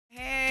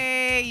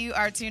You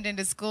are tuned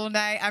into School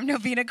Night. I'm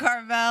Novena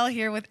Carmel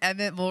here with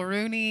Emmett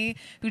Mulrooney,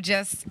 who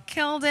just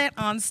killed it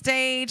on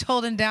stage,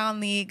 holding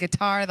down the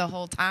guitar the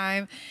whole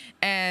time,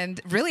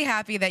 and really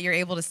happy that you're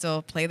able to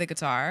still play the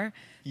guitar.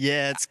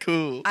 Yeah, it's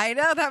cool. I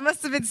know, that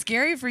must have been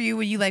scary for you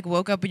when you like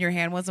woke up and your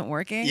hand wasn't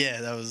working.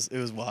 Yeah, it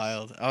was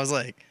wild. I was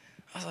like,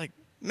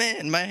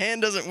 man, my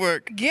hand doesn't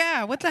work.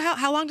 Yeah, what the hell?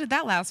 How long did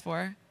that last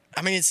for?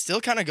 I mean, it's still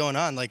kind of going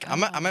on. Like,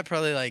 I'm at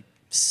probably like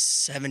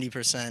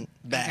 70%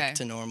 back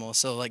to normal.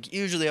 So like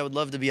usually I would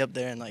love to be up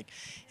there and like,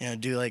 you know,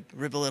 do like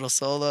rip a little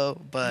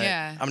solo, but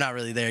I'm not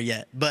really there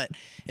yet. But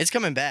it's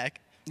coming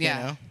back. Yeah.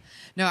 You know?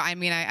 No, I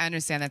mean, I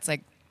understand that's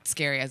like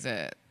scary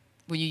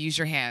when you use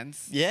your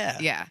hands. Yeah.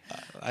 Yeah.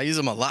 I use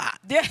them a lot.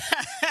 Yeah.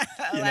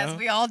 As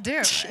we all do.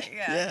 Right?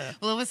 Yeah. Yeah.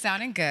 Well, it was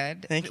sounding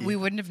good. Thank you. We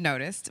wouldn't have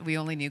noticed. We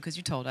only knew because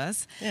you told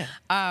us. Yeah.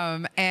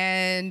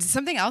 And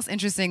something else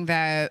interesting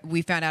that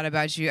we found out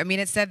about you. I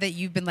mean, it said that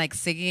you've been like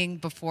singing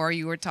before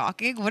you were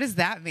talking. What does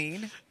that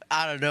mean?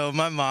 I don't know.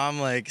 My mom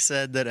like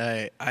said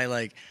that I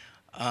like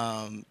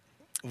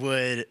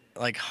would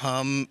like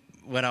hum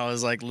when I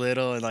was like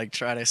little and like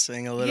try to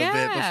sing a little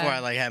bit before I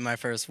like had my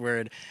first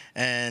word.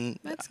 And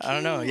I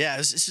don't know. Yeah,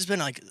 it's just been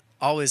like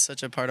always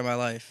such a part of my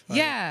life. Like,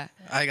 yeah.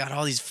 I got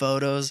all these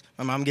photos.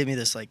 My mom gave me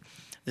this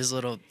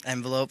little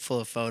envelope full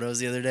of photos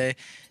the other day,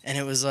 and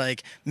it was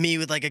like me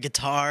with like a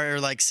guitar or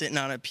like sitting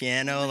on a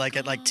piano like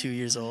at like 2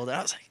 years old. And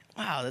I was like,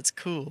 wow, that's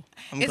cool.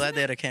 I'm glad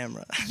they had a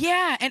camera.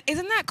 Yeah, and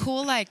isn't that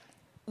cool? Like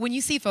when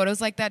you see photos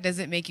like that, does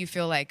it make you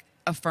feel like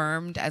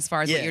affirmed as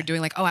far as what you're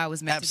doing? Like, oh, I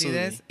was meant to do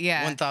this.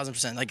 Yeah,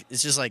 1000%. Like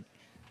it's just like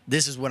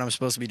this is what I'm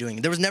supposed to be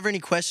doing. There was never any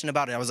question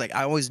about it. I was like,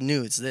 I always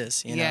knew it's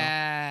this. You know?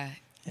 Yeah.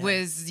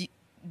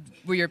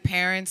 Were your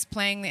parents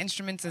playing the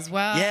instruments as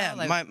well? Yeah,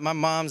 like, my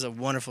mom's a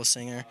wonderful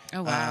singer.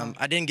 Oh, wow.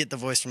 I didn't get the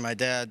voice from my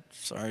dad.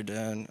 Sorry,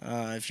 Dad,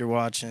 if you're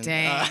watching.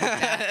 Dang,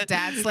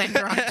 dad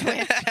slander on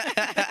Twitch.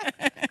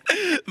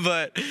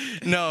 But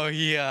no,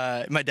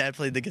 my dad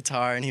played the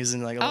guitar and he was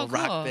in like a little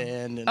rock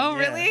band. And,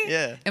 really?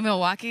 Yeah. In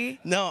Milwaukee?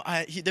 No,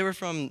 they were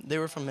from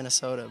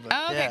Minnesota. But,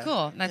 oh, okay,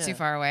 cool. Not too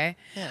far away.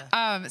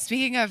 Yeah.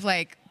 Speaking of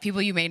like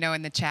people you may know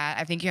in the chat,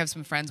 I think you have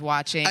some friends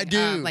watching. I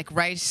do. Like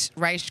Rice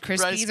Krispies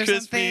Rice or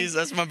something. Krispies.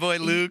 That's my boy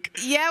Luke.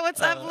 Yeah,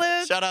 what's up,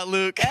 Luke? Shout out,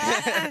 Luke.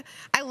 I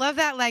love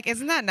that. Like,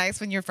 isn't that nice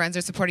when your friends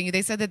are supporting you?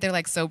 They said that they're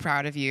like so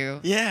proud of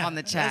you. On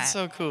the chat. That's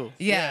so cool.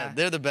 Yeah,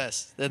 they're the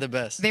best. They're the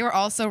best. They were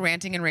also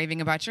ranting and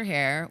raving about your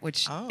hair,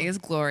 which is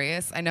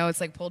glorious. I know it's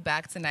like pulled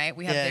back tonight.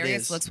 We have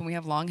various looks when we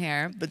have long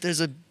hair. But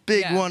there's a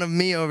big one of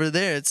me over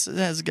there. It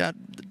has got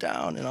the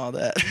down and all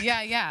that.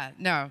 Yeah.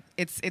 No,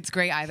 it's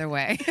great either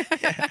way.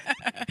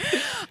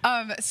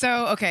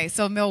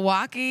 So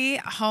Milwaukee,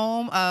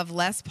 home of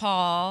Les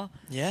Paul.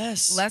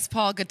 Yes. Les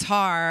Paul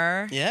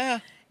guitar. Yeah.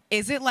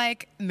 Is it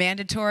like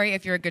mandatory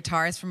if you're a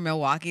guitarist from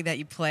Milwaukee that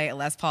you play a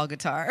Les Paul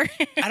guitar?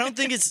 I don't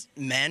think it's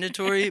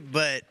mandatory,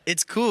 but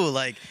it's cool.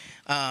 Like,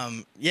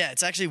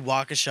 it's actually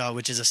Waukesha,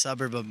 which is a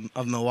suburb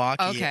of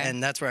Milwaukee,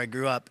 and that's where I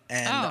grew up.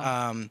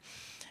 And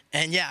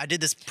yeah, I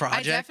did this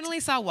project. I definitely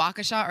saw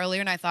Waukesha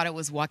earlier, and I thought it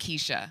was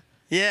Waukesha.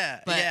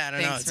 Yeah, but I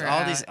don't know. It's for,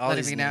 all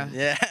these me know.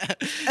 Yeah,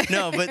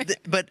 no,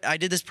 but I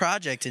did this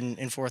project in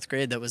 4th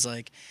grade that was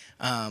like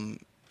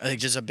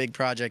just a big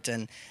project,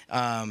 and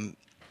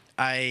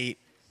I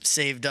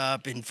saved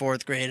up in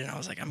 4th grade, and I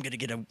was like, I'm gonna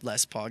get a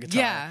Les Paul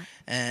guitar. Yeah.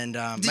 And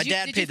my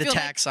dad paid the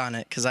tax on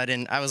it because I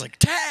didn't. I was like,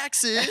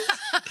 taxes.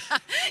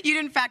 You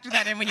didn't factor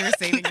that in when you were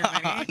saving your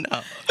money.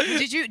 No.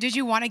 Did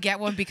you want to get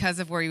one because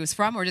of where he was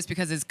from, or just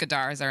because his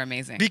guitars are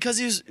amazing? Because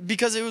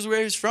it was where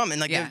he was from,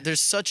 and like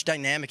there's such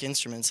dynamic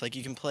instruments. Like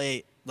you can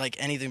play like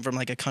anything from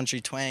like a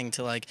country twang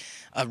to like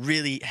a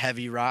really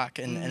heavy rock,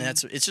 and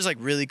it's just like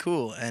really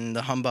cool, and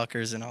the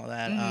humbuckers and all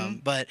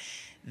that. But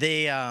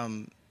they.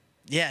 And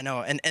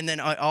then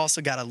I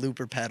also got a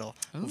looper pedal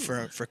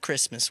for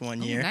Christmas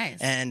one year.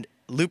 Nice. And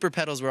looper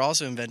pedals were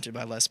also invented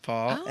by Les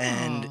Paul,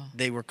 and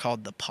they were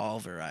called the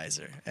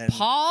pulverizer. And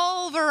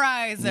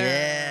Pulverizer.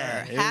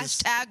 Yeah.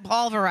 Hashtag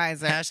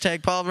pulverizer.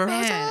 Hashtag pulverizer.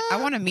 Man, I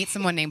want to meet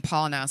someone named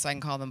Paul now so I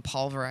can call them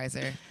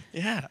Pulverizer.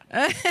 Yeah,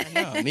 I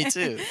know. Me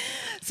too.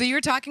 So you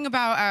were talking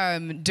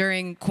about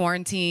during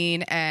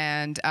quarantine,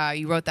 and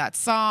you wrote that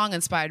song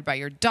inspired by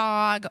your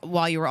dog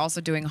while you were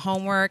also doing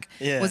homework.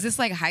 Yeah. Was this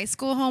like high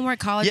school homework,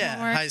 college homework?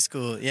 Yeah, high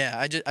school.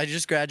 Yeah, I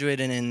just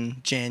graduated in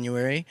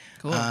January.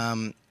 Cool.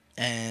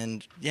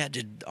 And yeah,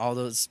 did all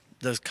those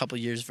couple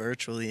years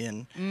virtually,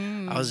 and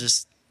I was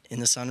just in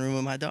the sunroom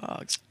with my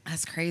dogs.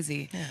 That's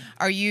crazy. Yeah.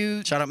 Are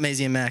you? Shout out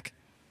Maisie and Mac.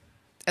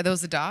 Are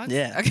those the dogs?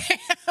 Yeah. Okay.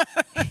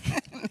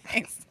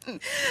 Nice.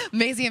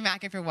 Maisie and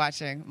Mac, if you're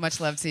watching, much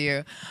love to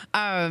you.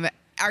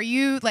 Are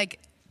you like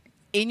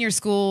in your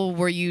school?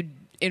 Were you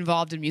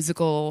involved in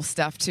musical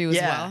stuff too as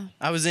well?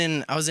 I was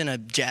in a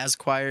jazz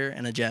choir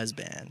and a jazz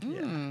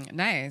band.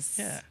 Nice.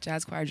 Yeah.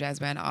 Jazz choir, jazz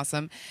band,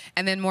 awesome.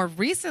 And then more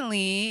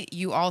recently,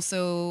 you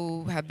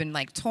also have been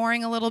like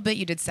touring a little bit.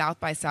 You did South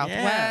by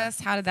Southwest.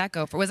 Yeah. How did that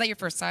go? Was that your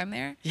first time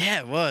there? Yeah,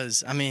 it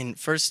was. I mean,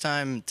 first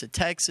time to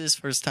Texas,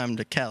 first time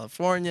to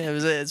California.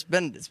 It's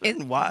been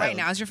wild. Right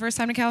now is your first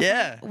time to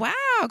California? Yeah.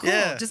 Wow, cool.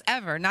 Yeah. Just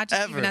ever, not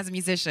just Ever. even as a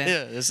musician.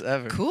 Yeah, just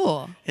ever.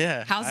 Cool.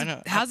 Yeah.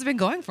 How's it been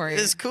going for you?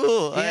 It's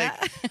cool. Yeah.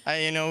 Like,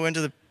 I went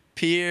to the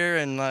pier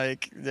and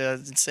like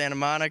Santa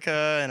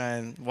Monica, and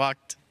I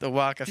walked the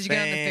Walk of Fame. Did you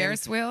get on the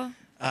Ferris wheel?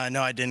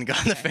 No, I didn't go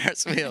on the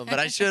Ferris wheel, but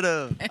I should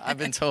have. I've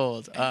been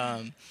told.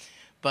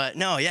 But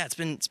no, yeah,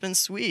 it's been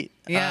sweet.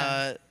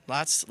 Yeah.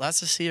 Lots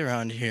to see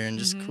around here, and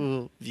just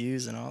cool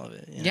views and all of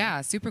it. You know?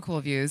 Yeah, super cool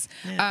views.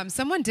 Yeah.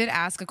 Someone did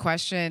ask a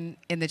question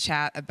in the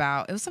chat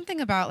about, it was something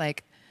about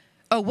like,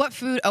 what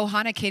food?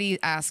 Hana Kitty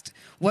asked,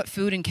 what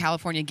food in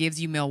California gives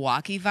you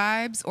Milwaukee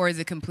vibes, or is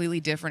it a completely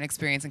different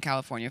experience in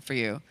California for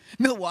you?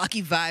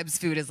 Milwaukee vibes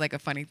food is like a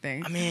funny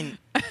thing. I mean,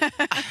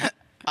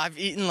 I've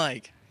eaten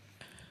like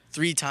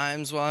 3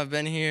 times while I've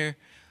been here.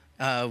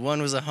 One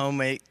was a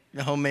homemade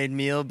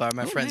meal by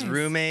my friend's nice.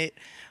 roommate.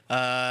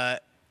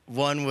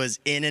 One was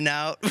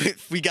In-N-Out.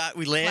 we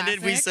landed.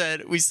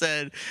 Classic. We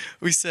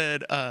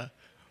said,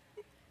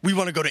 we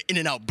want to go to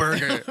In-N-Out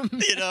Burger,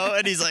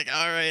 And he's like,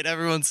 all right,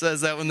 everyone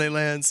says that when they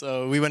land.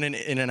 So we went in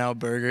In-N-Out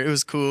Burger. It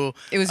was cool.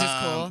 It was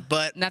just cool.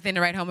 But nothing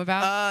to write home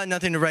about?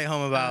 nothing to write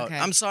home about. Okay.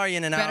 I'm sorry,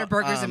 In-N-Out. Better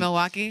burgers in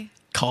Milwaukee?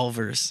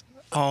 Culver's.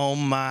 Oh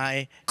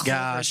my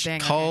gosh.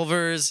 dang, okay.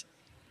 Culver's.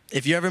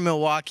 If you're ever in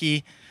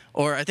Milwaukee,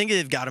 or I think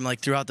they've got them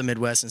like throughout the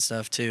Midwest and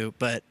stuff too,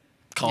 but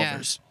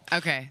Culver's. Yeah.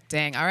 Okay,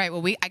 dang. All right,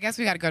 well, I guess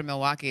we got to go to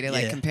Milwaukee to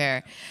like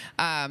compare,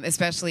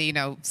 especially,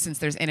 since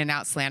there's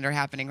In-N-Out slander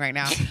happening right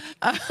now.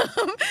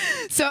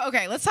 So,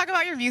 okay, let's talk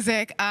about your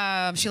music.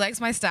 She Likes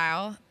My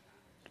Style,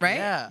 right?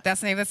 Yeah.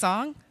 That's the name of the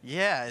song?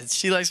 Yeah,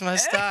 She Likes My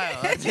Style.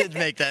 I did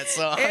make that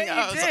song. Yeah, you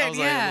I was did, like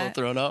yeah. a little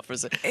thrown off for a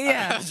second.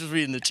 Yeah. I was just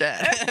reading the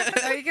chat.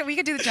 We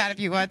can do the chat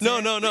if you want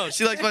to. No.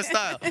 She Likes My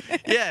Style.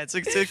 Yeah, it's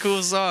a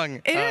cool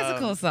song. It is a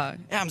cool song.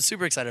 Yeah, I'm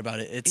super excited about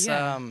it. It's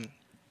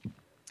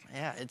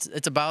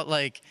it's about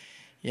like,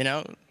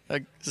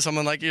 like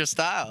someone like your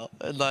style,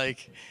 and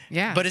like,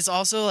 but it's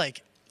also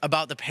like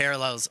about the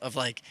parallels of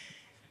like,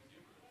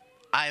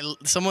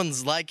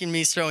 someone's liking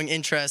me, showing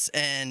interest,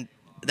 and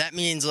that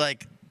means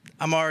like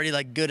I'm already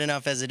like good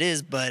enough as it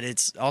is, but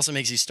it's also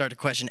makes you start to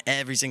question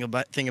every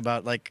single thing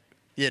about like,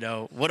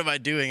 what am I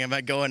doing? Am I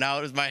going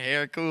out? Is my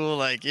hair cool?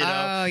 Like, Oh,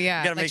 yeah. you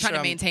gotta Like make trying sure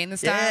to maintain the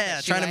style Yeah,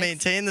 that she trying to likes?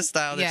 maintain the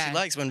style that Yeah. she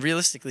likes, when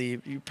realistically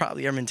you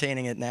probably are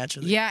maintaining it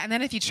naturally. Yeah, and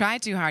then if you try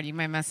too hard, you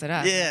might mess it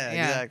up. Yeah,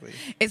 exactly.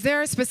 Is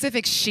there a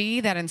specific she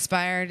that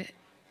inspired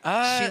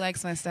She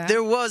Likes My Style?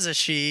 There was a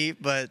she,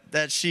 but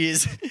that she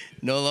is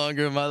no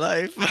longer in my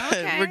life.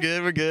 Okay.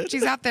 We're good.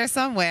 She's out there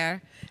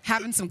somewhere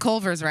having some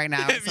Culvers right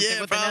now. Or something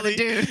Yeah, with probably.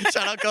 another dude.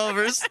 Shout out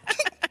Culver's.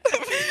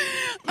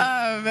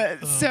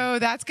 So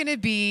that's gonna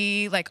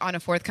be like on a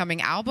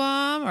forthcoming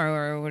album,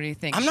 or what do you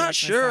think? I'm She not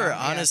Likes My sure, Style?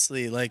 Yeah.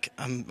 honestly. Like,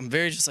 I'm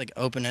very just like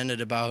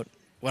open-ended about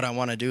what I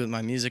want to do with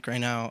my music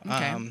right now.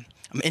 Okay. I'm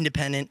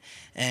independent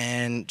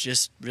and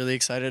just really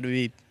excited to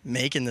be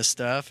making this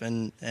stuff,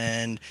 and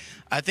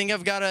I think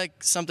I've got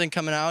something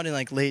coming out in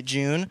like late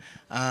June.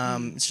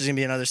 It's just gonna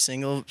be another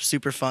single,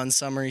 super fun,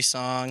 summery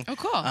song. Oh,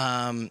 cool.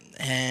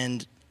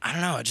 And I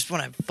don't know, I just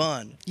want to have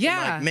fun. Yeah.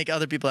 And, like, make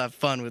other people have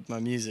fun with my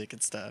music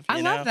and stuff. I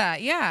you love know?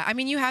 that. Yeah. I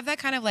mean, you have that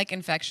kind of like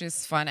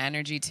infectious, fun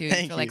energy too.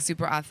 Thank you feel you. like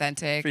super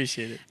authentic.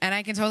 Appreciate it. And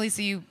I can totally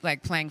see you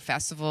like playing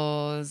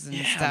festivals and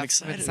Yeah, I'm stuff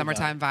excited with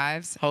summertime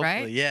vibes, Hopefully,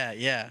 right?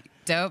 yeah.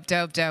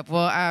 Dope.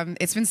 Well,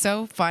 it's been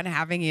so fun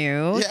having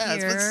you Yeah,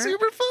 here. it's been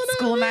super fun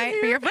School having night you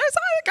for your first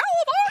time in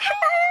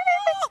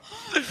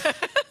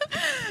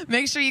California.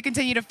 Make sure you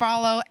continue to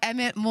follow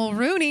Emmett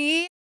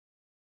Mulrooney.